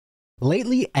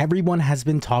Lately, everyone has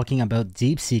been talking about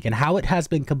Deepseek and how it has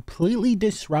been completely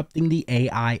disrupting the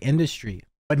AI industry.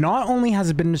 But not only has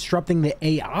it been disrupting the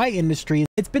AI industry,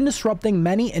 it's been disrupting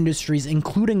many industries,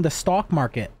 including the stock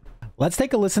market. Let's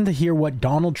take a listen to hear what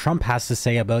Donald Trump has to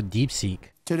say about Deepseek.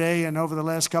 Today and over the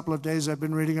last couple of days, I've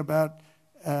been reading about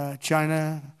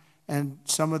China and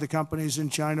some of the companies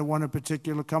in China, one in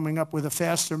particular, coming up with a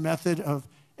faster method of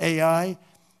AI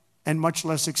and much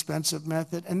less expensive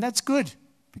method. And that's good,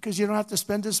 because you don't have to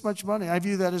spend as much money. I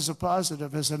view that as a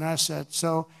positive, as an asset.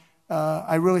 So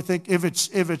I really think if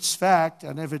it's fact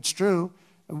and if it's true,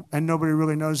 and nobody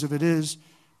really knows if it is,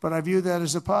 but I view that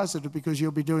as a positive because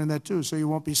you'll be doing that too. So you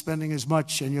won't be spending as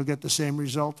much and you'll get the same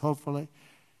result, hopefully.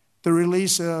 The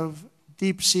release of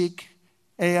Deepseek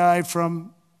AI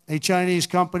from a Chinese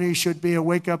company should be a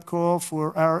wake-up call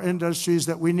for our industries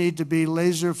that we need to be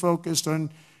laser focused on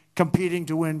competing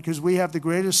to win, because we have the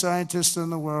greatest scientists in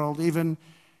the world. Even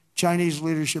Chinese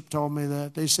leadership told me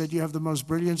that. They said, you have the most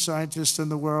brilliant scientists in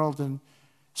the world in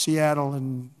Seattle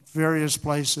and various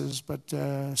places. But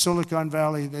Silicon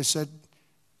Valley, they said,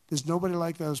 there's nobody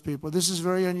like those people. This is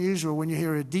very unusual when you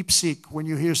hear a Deepseek, when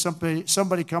you hear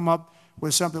somebody come up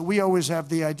with something. We always have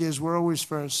the ideas. We're always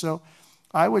first. So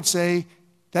I would say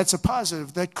that's a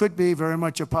positive. That could be very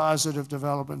much a positive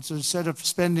development. So instead of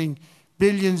spending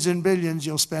billions and billions,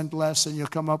 you'll spend less and you'll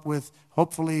come up with,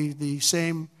 hopefully, the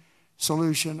same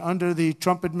solution. Under the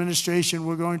Trump administration,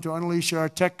 we're going to unleash our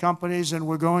tech companies and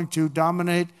we're going to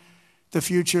dominate the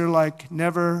future like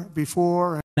never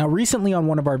before. Now, recently on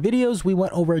one of our videos, we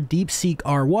went over Deepseek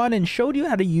R1 and showed you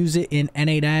how to use it in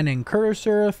n8n and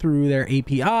Cursor through their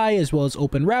API as well as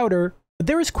OpenRouter. But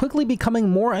there is quickly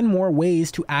becoming more and more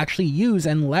ways to actually use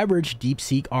and leverage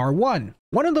Deepseek R1.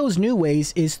 One of those new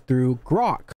ways is through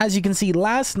Groq. As you can see,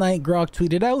 last night, Groq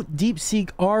tweeted out, Deepseek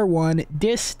R1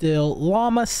 Distill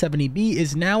Llama 70B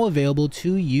is now available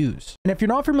to use. And if you're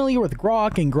not familiar with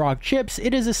Groq and Groq chips,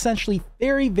 it is essentially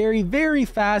very, very, very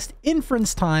fast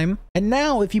inference time. And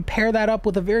now if you pair that up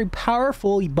with a very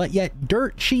powerful but yet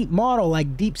dirt cheap model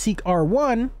like Deepseek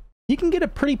R1, you can get a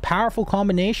pretty powerful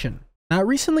combination. Now, I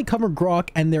recently covered Groq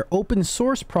and their open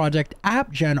source project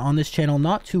AppGen on this channel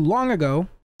not too long ago.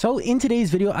 So in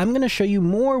today's video, I'm going to show you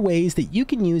more ways that you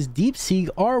can use Deepseek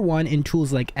R1 in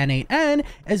tools like n8n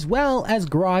as well as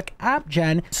Groq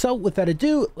AppGen. So without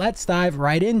ado, let's dive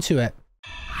right into it.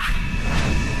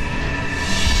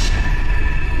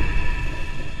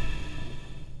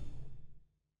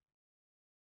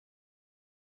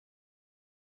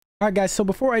 Alright guys, so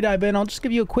before I dive in, I'll just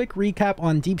give you a quick recap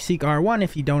on Deepseek R1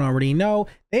 if you don't already know.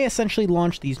 They essentially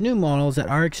launched these new models that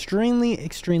are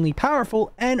extremely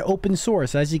powerful and open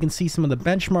source. As you can see, some of the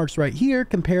benchmarks right here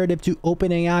comparative to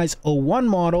OpenAI's O1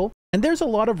 model. And there's a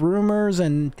lot of rumors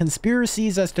and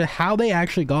conspiracies as to how they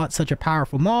actually got such a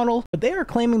powerful model, but they are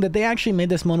claiming that they actually made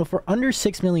this model for under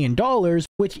 $6 million,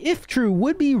 which if true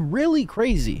would be really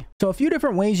crazy. So a few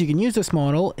different ways you can use this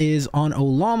model is on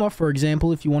Llama, for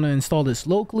example, if you want to install this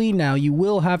locally. Now you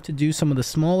will have to do some of the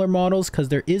smaller models because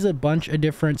there is a bunch of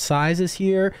different sizes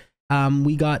here.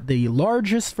 We got the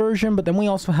largest version, but then we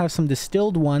also have some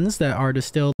distilled ones that are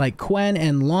distilled like Quen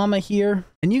and Llama here.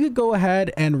 And you could go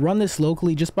ahead and run this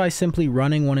locally just by simply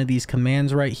running one of these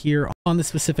commands right here on the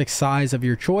specific size of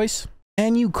your choice.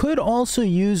 And you could also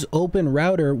use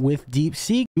OpenRouter with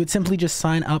Deepseek. You would simply just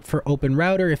sign up for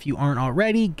OpenRouter if you aren't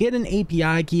already, get an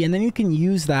API key, and then you can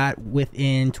use that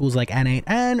within tools like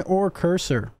n8n or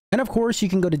Cursor. And of course, you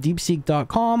can go to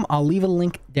deepseek.com. I'll leave a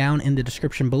link down in the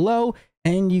description below.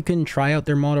 And you can try out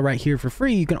their model right here for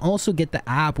free. You can also get the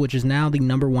app, which is now the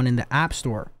 #1 in the App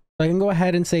Store. So I can go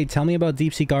ahead and say, tell me about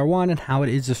Deepseek R1 and how it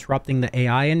is disrupting the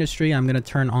AI industry. I'm going to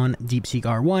turn on Deepseek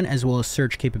R1 as well as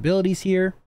search capabilities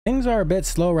here. Things are a bit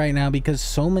slow right now because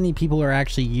so many people are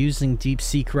actually using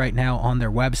Deepseek right now on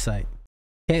their website.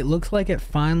 Okay, it looks like it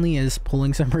finally is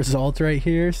pulling some results right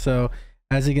here. So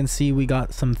as you can see, we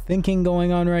got some thinking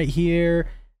going on right here.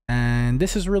 And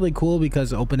this is really cool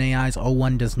because OpenAI's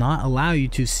O1 does not allow you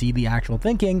to see the actual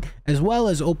thinking, as well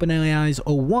as OpenAI's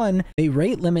O1, they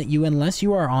rate limit you unless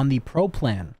you are on the Pro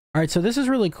plan. All right, so this is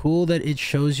really cool that it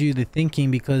shows you the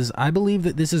thinking because I believe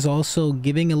that this is also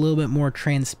giving a little bit more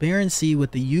transparency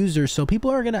with the user. So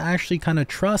people are going to actually kind of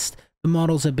trust the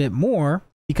models a bit more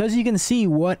because you can see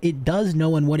what it does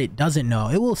know and what it doesn't know.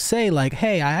 It will say like,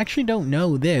 hey, I actually don't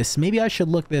know this. Maybe I should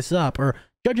look this up, or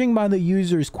judging by the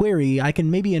user's query, I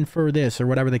can maybe infer this, or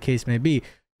whatever the case may be.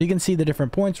 You can see the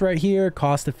different points right here: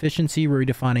 cost efficiency,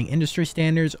 redefining industry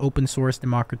standards, open source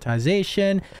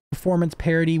democratization, performance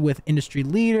parity with industry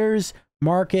leaders,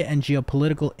 market and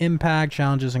geopolitical impact,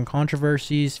 challenges and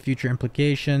controversies, future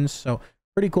implications. So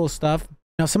pretty cool stuff.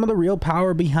 Now, some of the real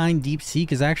power behind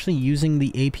Deepseek is actually using the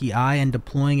API and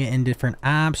deploying it in different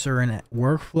apps or in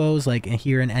workflows, like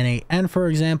here in n8n, for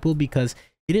example, because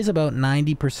it is about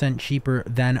 90% cheaper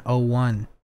than O1.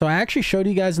 So I actually showed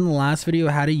you guys in the last video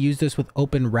how to use this with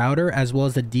OpenRouter as well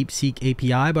as the Deepseek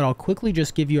API, but I'll quickly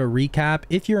just give you a recap.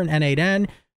 If you're in n8n,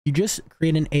 you just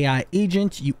create an AI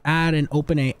agent, you add an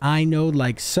OpenAI node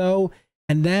like so,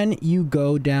 and then you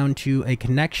go down to a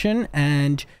connection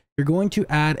and you're going to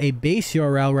add a base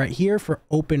URL right here for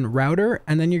OpenRouter,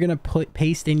 and then you're going to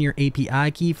paste in your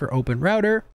API key for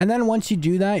OpenRouter. And then once you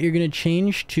do that, you're going to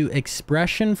change to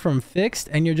expression from fixed,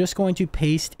 and you're just going to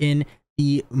paste in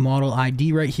the model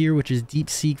ID right here, which is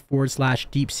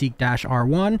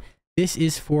Deepseek/Deepseek-R1. This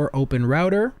is for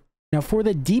OpenRouter. Now for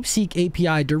the Deepseek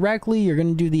API directly, you're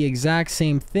going to do the exact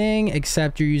same thing,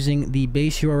 except you're using the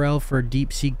base URL for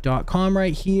deepseek.com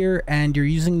right here, and you're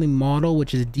using the model,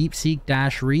 which is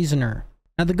Deepseek-Reasoner.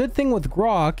 Now the good thing with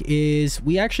Grok is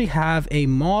we actually have a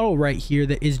model right here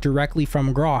that is directly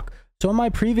from Grok. So in my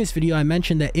previous video, I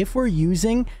mentioned that if we're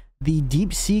using the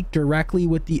Deepseek directly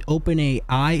with the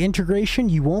OpenAI integration,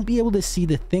 you won't be able to see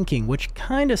the thinking, which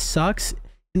kind of sucks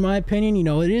in my opinion. You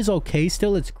know, it is okay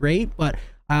still, it's great, but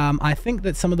I think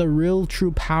that some of the real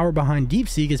true power behind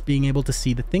Deepseek is being able to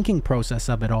see the thinking process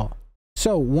of it all.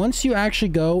 So once you actually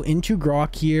go into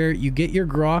Grok here, you get your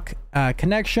Grok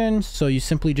connection. So you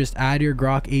simply just add your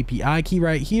Grok API key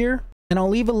right here. And I'll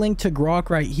leave a link to Grok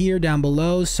right here down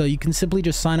below. So you can simply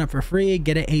just sign up for free,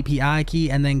 get an API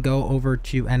key, and then go over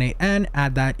to n8n,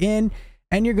 add that in.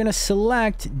 And you're going to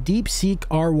select Deepseek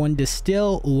R1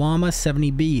 Distill Llama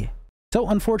 70B. So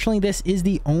unfortunately, this is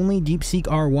the only Deepseek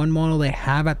R1 model they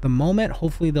have at the moment.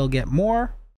 Hopefully they'll get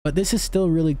more, but this is still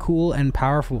really cool and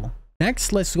powerful.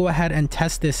 Next, let's go ahead and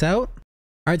test this out.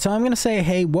 All right, so I'm going to say,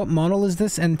 hey, what model is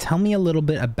this? And tell me a little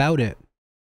bit about it.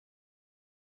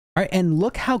 All right, and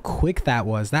look how quick that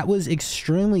was. That was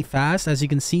extremely fast. As you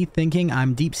can see, thinking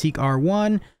I'm Deepseek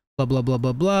R1, blah, blah, blah,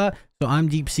 blah, blah. So I'm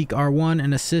Deepseek R1,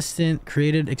 an assistant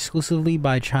created exclusively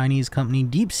by Chinese company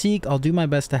Deepseek. I'll do my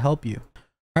best to help you.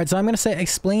 All right, so I'm going to say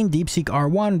explain Deepseek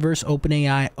R1 versus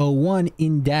OpenAI O1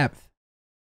 in depth.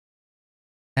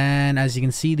 And as you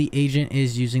can see, the agent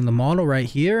is using the model right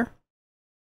here.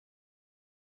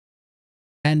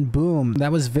 And boom,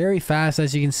 that was very fast,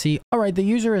 as you can see. All right, the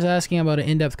user is asking about an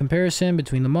in-depth comparison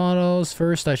between the models.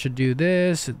 First, I should do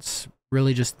this. It's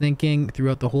really just thinking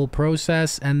throughout the whole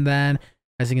process. And then,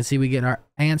 as you can see, we get our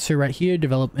answer right here,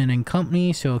 development and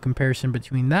company. So a comparison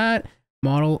between that,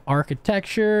 model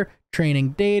architecture, training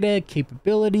data,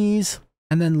 capabilities,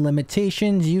 and then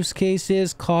limitations, use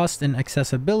cases, cost and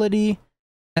accessibility,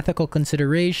 ethical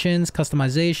considerations,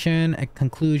 customization, a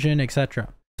conclusion, etc.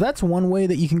 So that's one way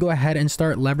that you can go ahead and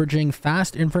start leveraging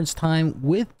fast inference time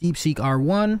with Deepseek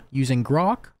R1 using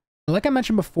Grok. Like I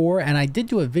mentioned before, and I did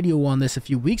do a video on this a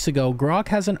few weeks ago, Grok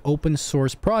has an open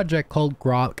source project called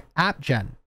Groq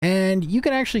AppGen. And you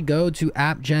can actually go to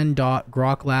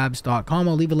appgen.groklabs.com.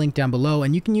 I'll leave a link down below,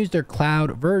 and you can use their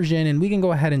cloud version, and we can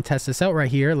go ahead and test this out right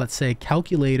here. Let's say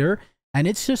calculator, and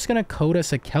it's just going to code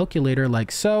us a calculator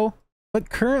like so.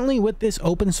 But currently with this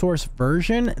open source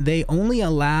version, they only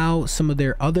allow some of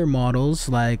their other models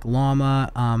like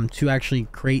Llama to actually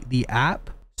create the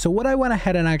app. So what I went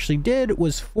ahead and actually did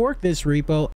was fork this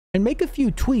repo and make a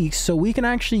few tweaks so we can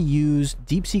actually use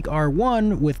Deepseek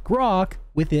R1 with Grok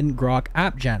within Groq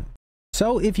AppGen.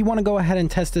 So if you want to go ahead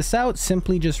and test this out,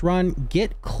 simply just run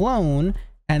git clone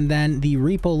and then the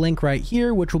repo link right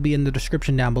here, which will be in the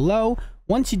description down below.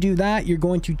 Once you do that, you're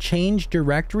going to change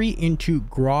directory into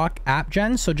Groq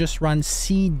AppGen. So just run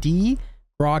cd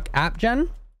Groq AppGen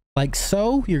like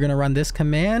so. You're going to run this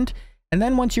command. And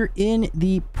then once you're in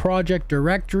the project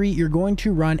directory, you're going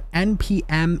to run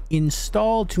npm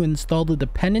install to install the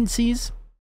dependencies.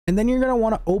 And then you're going to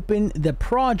want to open the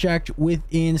project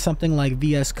within something like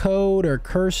VS Code or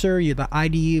Cursor, the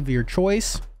IDE of your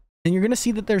choice. And you're going to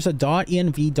see that there's a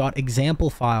 .env.example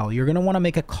file. You're going to want to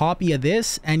make a copy of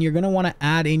this, and you're going to want to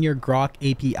add in your Grok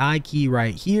API key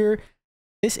right here.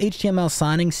 This HTML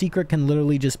signing secret can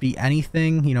literally just be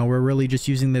anything. You know, we're really just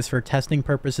using this for testing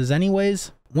purposes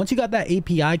anyways. Once you got that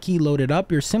API key loaded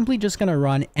up, you're simply just going to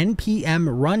run npm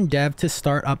run dev to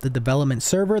start up the development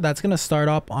server. That's going to start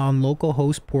up on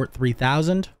localhost port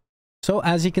 3000. So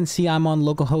as you can see, I'm on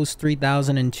localhost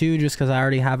 3002 just because I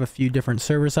already have a few different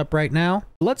servers up right now.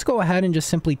 Let's go ahead and just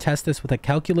simply test this with a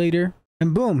calculator.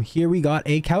 And boom, here we got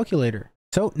a calculator.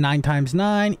 So 9 times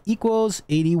 9 equals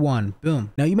 81.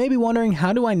 Boom. Now you may be wondering,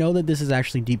 how do I know that this is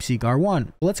actually Deepseek R1?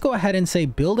 Well, let's go ahead and say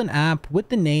build an app with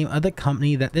the name of the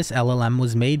company that this LLM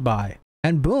was made by.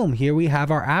 And boom, here we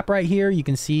have our app right here. You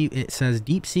can see it says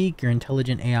Deepseek, your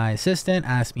intelligent AI assistant.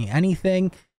 Ask me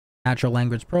anything. Natural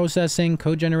language processing,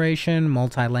 code generation,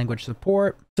 multi-language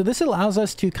support. So this allows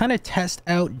us to kind of test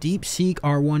out Deepseek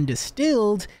R1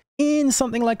 distilled in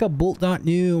something like a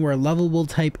Bolt.new or a lovable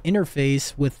type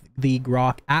interface with the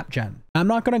Groq AppGen. I'm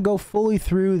not going to go fully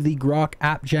through the Groq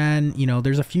AppGen. You know,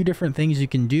 there's a few different things you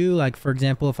can do. Like, for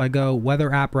example, if I go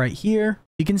weather app right here,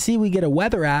 you can see we get a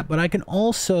weather app, but I can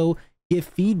also give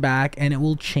feedback and it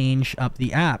will change up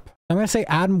the app. I'm going to say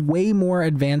add way more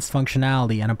advanced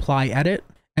functionality and apply edit.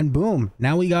 And boom,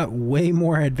 now we got way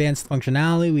more advanced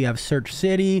functionality. We have search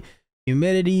city,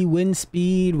 humidity, wind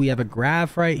speed. We have a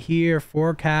graph right here,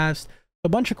 forecast, a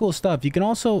bunch of cool stuff. You can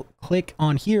also click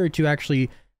on here to actually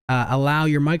allow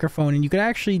your microphone, and you could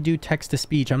actually do text to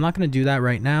speech. I'm not going to do that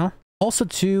right now. Also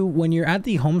too, when you're at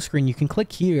the home screen, you can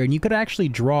click here and you could actually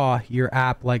draw your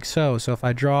app like so. So if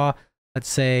I draw, let's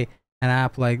say an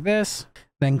app like this,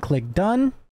 then click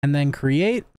done and then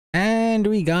create, and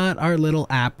we got our little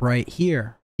app right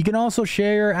here. You can also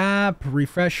share your app,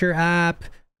 refresh your app,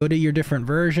 go to your different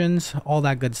versions, all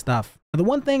that good stuff. Now, the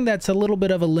one thing that's a little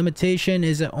bit of a limitation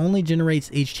is it only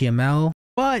generates HTML.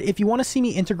 But if you want to see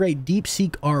me integrate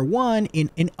Deepseek R1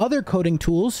 in other coding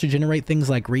tools to generate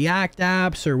things like React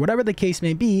apps or whatever the case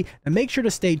may be, then make sure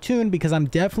to stay tuned because I'm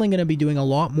definitely going to be doing a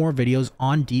lot more videos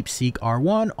on Deepseek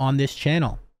R1 on this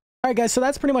channel. Alright guys, so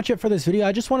that's pretty much it for this video.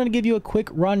 I just wanted to give you a quick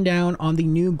rundown on the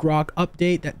new Groq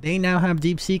update that they now have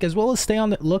Deepseek, as well as stay on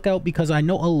the lookout because I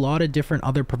know a lot of different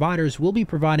other providers will be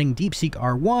providing Deepseek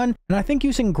R1, and I think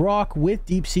using Groq with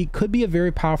Deepseek could be a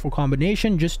very powerful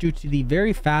combination just due to the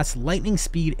very fast lightning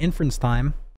speed inference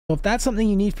time. So if that's something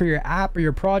you need for your app or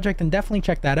your project, then definitely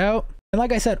check that out. And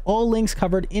like I said, all links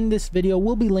covered in this video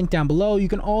will be linked down below. You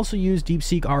can also use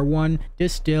Deepseek R1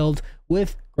 distilled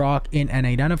with Groq in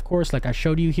n8n, of course, like I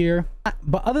showed you here.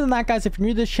 But other than that, guys, if you're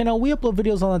new to this channel, we upload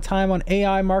videos all the time on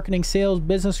AI, marketing, sales,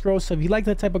 business growth. So if you like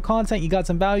that type of content, you got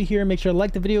some value here, make sure to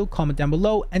like the video, comment down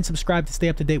below, and subscribe to stay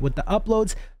up to date with the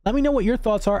uploads. Let me know what your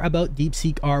thoughts are about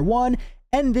Deepseek R1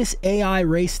 and this AI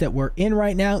race that we're in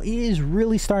right now. It is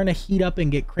really starting to heat up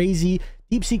and get crazy.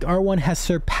 Deepseek R1 has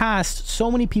surpassed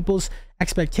so many people's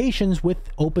expectations with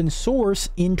open source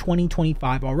in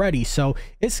 2025 already. So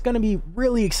it's going to be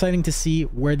really exciting to see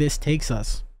where this takes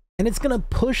us. And it's going to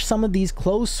push some of these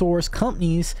closed source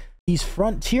companies, these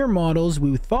frontier models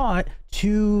we thought,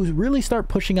 to really start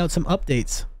pushing out some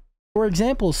updates. For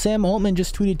example, Sam Altman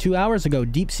just tweeted 2 hours ago,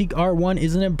 Deepseek R1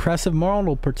 is an impressive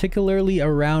model, particularly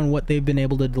around what they've been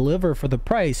able to deliver for the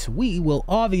price. We will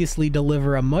obviously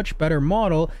deliver a much better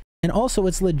model. And also,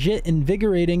 it's legit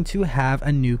invigorating to have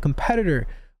a new competitor.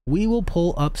 We will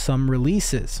pull up some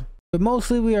releases. But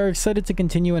mostly, we are excited to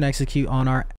continue and execute on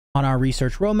our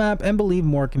research roadmap and believe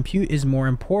more compute is more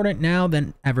important now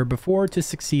than ever before to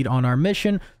succeed on our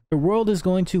mission. The world is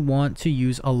going to want to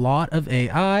use a lot of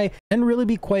AI and really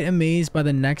be quite amazed by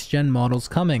the next gen models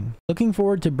coming. Looking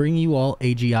forward to bringing you all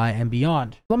AGI and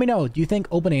beyond. Let me know, do you think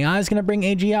OpenAI is going to bring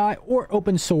AGI or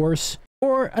open source?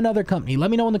 Or another company?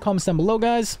 Let me know in the comments down below,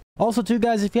 guys. Also too,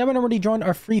 guys, if you haven't already joined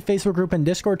our free Facebook group and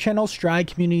Discord channel,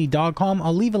 stridecommunity.com,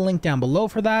 I'll leave a link down below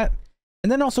for that.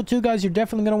 And then also too, guys, you're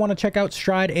definitely going to want to check out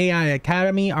Stride AI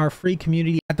Academy, our free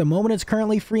community. At the moment, it's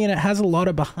currently free and it has a lot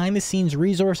of behind the scenes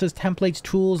resources, templates,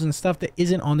 tools, and stuff that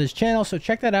isn't on this channel. So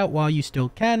check that out while you still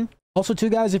can. Also too,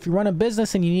 guys, if you run a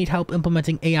business and you need help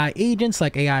implementing AI agents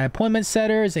like AI appointment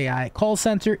setters, AI call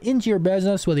center into your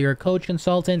business, whether you're a coach,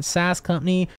 consultant, SaaS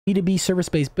company, B2B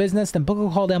service-based business, then book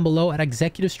a call down below at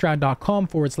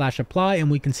executivestride.com/apply and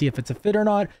we can see if it's a fit or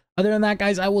not. Other than that,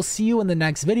 guys, I will see you in the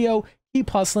next video.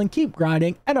 Keep hustling, keep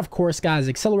grinding, and of course, guys,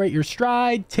 accelerate your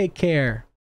stride. Take care.